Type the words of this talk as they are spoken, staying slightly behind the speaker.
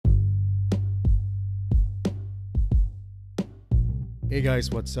Hey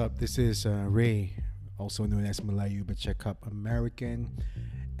guys, what's up? This is Ray, also known as Malayu but Checkup American.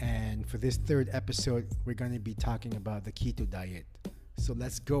 And for this third episode, we're going to be talking about the keto diet. So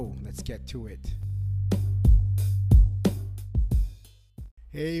let's go, let's get to it.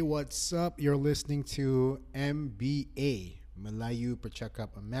 Hey, what's up? You're listening to MBA, Malayu but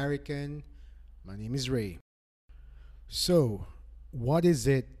Checkup American. My name is Ray. So, what is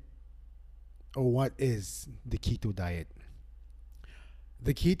it or what is the keto diet?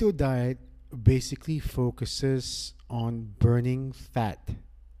 The keto diet basically focuses on burning fat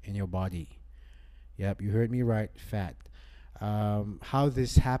in your body. Yep, you heard me right, fat. How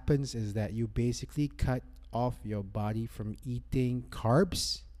this happens is that you basically cut off your body from eating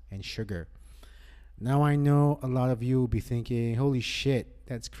carbs and sugar. Now I know a lot of you will be thinking, holy shit,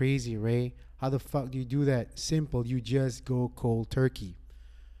 that's crazy, Ray. How the fuck do you do that? Simple, you just go cold turkey.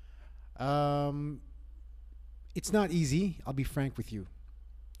 Um, it's not easy, I'll be frank with you,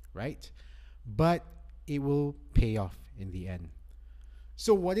 right? But it will pay off in the end.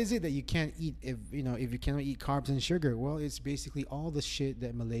 So what is it that you can't eat if you cannot eat carbs and sugar? Well, it's basically all the shit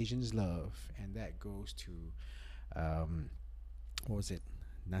that Malaysians love, and that goes to what was it?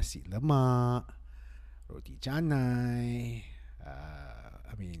 Nasi lemak, roti canai,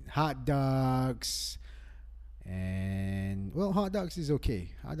 hot dogs, and well, hot dogs is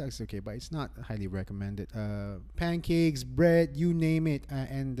okay. Hot dogs is okay, but it's not highly recommended. Pancakes, bread, you name it,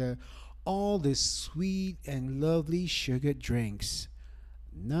 and all the sweet and lovely sugar drinks.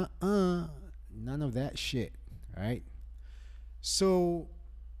 Nuh-uh, none of that shit. Right? So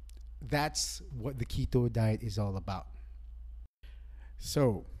that's what the keto diet is all about.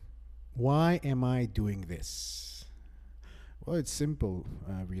 So why am I doing this? Well, it's simple,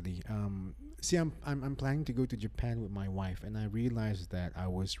 really. See, I'm planning to go to Japan with my wife, and I realized that I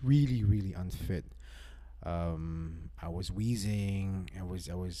was really, really unfit. I was wheezing.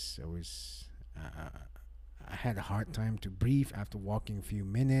 I had a hard time to breathe after walking a few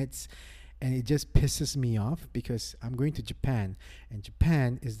minutes, and it just pisses me off because I'm going to Japan, and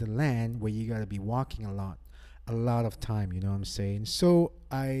Japan is the land where you gotta be walking a lot of time. You know what I'm saying? So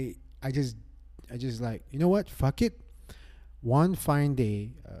I just like, you know what? Fuck it. One fine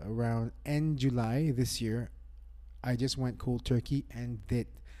day around end July this year, I just went cold turkey and did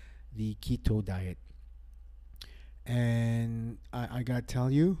the keto diet. And I gotta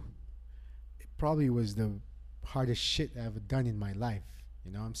tell you, it probably was the hardest shit I've ever done in my life.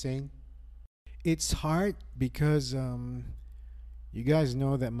 You know what I'm saying? It's hard because you guys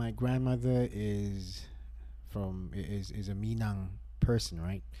know that my grandmother is a Minang person,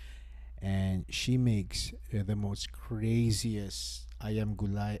 right? And she makes the most craziest ayam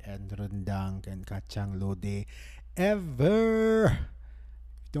gulay and rendang and kacang lode ever.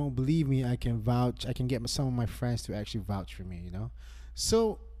 Don't believe me, I can vouch. I can get some of my friends to actually vouch for me, you know.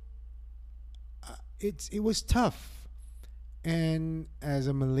 So it was tough. And as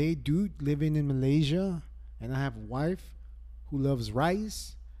a Malay dude living in Malaysia, and I have a wife who loves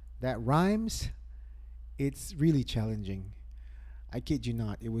rice that rhymes, it's really challenging. I kid you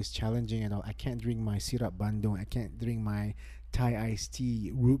not, it was challenging and all. I can't drink my sirap bandung. I can't drink my Thai iced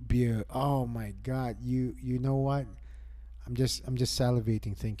tea, root beer. Oh my god, you know what? I'm just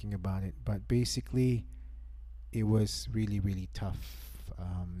salivating thinking about it. But basically, it was really really tough.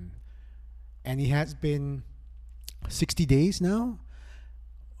 And it has been 60 days now.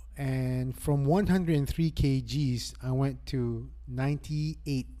 And from 103 kgs, I went to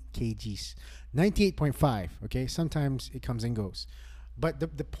 98 kgs, 98.5. Okay, sometimes it comes and goes, but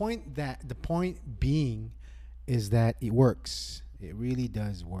the point being is that it works. It really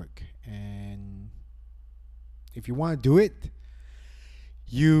does work, and if you want to do it,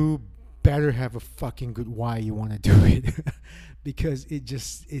 you better have a fucking good why you want to do it, because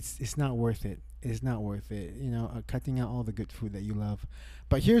it's not worth it. It's not worth it. Cutting out all the good food that you love.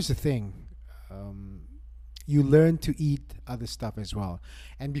 But here's the thing. You learn to eat other stuff as well.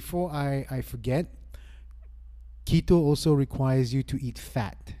 And before I forget, keto also requires you to eat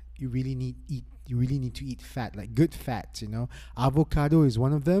fat. You really need to eat fat, like good fats, Avocado is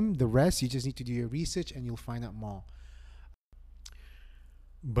one of them. The rest you just need to do your research and you'll find out more.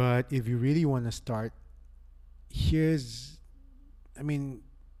 But if you really want to start, here's I mean,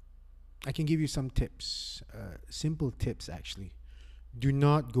 I can give you some tips. Simple tips actually. Do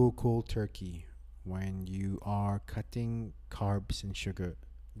not go cold turkey when you are cutting carbs and sugar.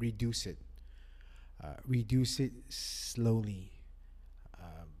 Reduce it. Reduce it slowly.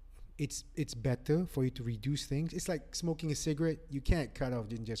 It's better for you to reduce things. It's like smoking a cigarette. You can't cut off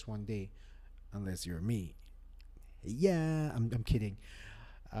in just one day, unless you're me. Yeah, I'm kidding.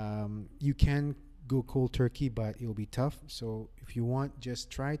 You can go cold turkey, but it'll be tough. So if you want, just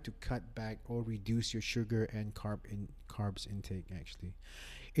try to cut back or reduce your sugar and carbs intake. Actually,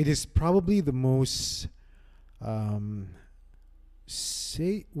 it is probably the most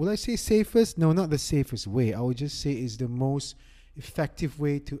will I say safest? No, not the safest way. I would just say is the most effective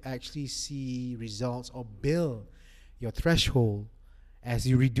way to actually see results or build your threshold as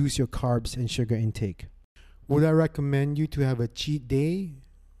you reduce your carbs and sugar intake. Would I recommend you to have a cheat day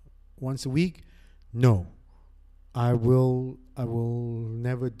once a week? No. I will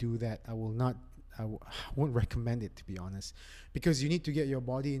never do that. I won't recommend it, to be honest, because you need to get your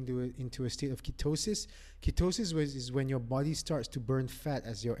body into a state of ketosis. Ketosis is when your body starts to burn fat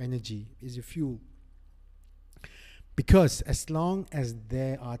as your energy, is your fuel. Because as long as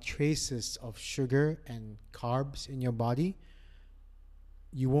there are traces of sugar and carbs in your body,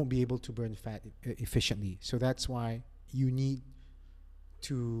 you won't be able to burn fat efficiently. So that's why you need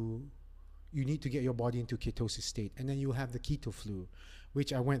to get your body into ketosis state, and then you'll have the keto flu,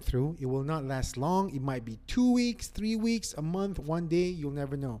 which I went through. It will not last long. It might be 2 weeks, 3 weeks, a month, one day. You'll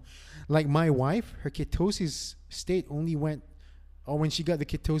never know. Like my wife, her ketosis state only went, or when she got the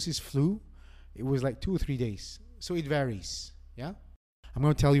ketosis flu, it was like 2 or 3 days. So it varies. Yeah. I'm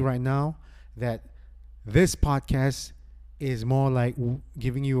going to tell you right now that this podcast is more like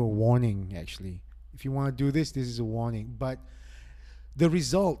giving you a warning, actually. If you want to do this is a warning. But the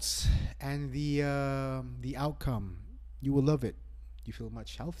results and the outcome, you will love it. You feel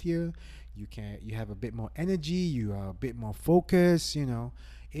much healthier. You have a bit more energy. You are a bit more focused.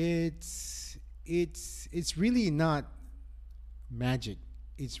 It's really not magic.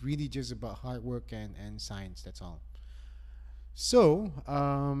 It's really just about hard work and science. That's all. So,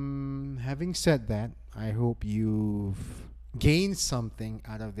 having said that, I hope you've gained something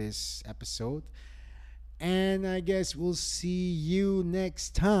out of this episode. And I guess we'll see you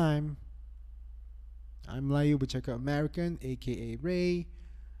next time. I'm Layu Bachaka American, aka Ray.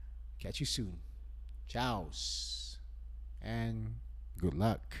 Catch you soon. Ciao. And good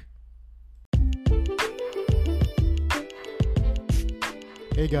luck.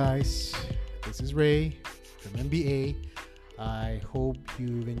 Hey guys, this is Ray from MBA. I hope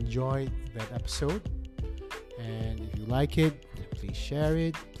you've enjoyed that episode. And if you like it, please share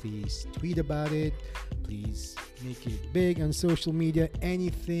it. Please tweet about it. Please make it big on social media.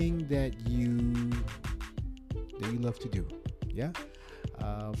 Anything that you love to do. Yeah.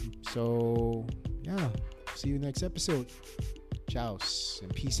 So yeah. See you next episode. Ciao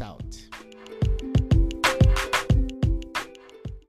and peace out.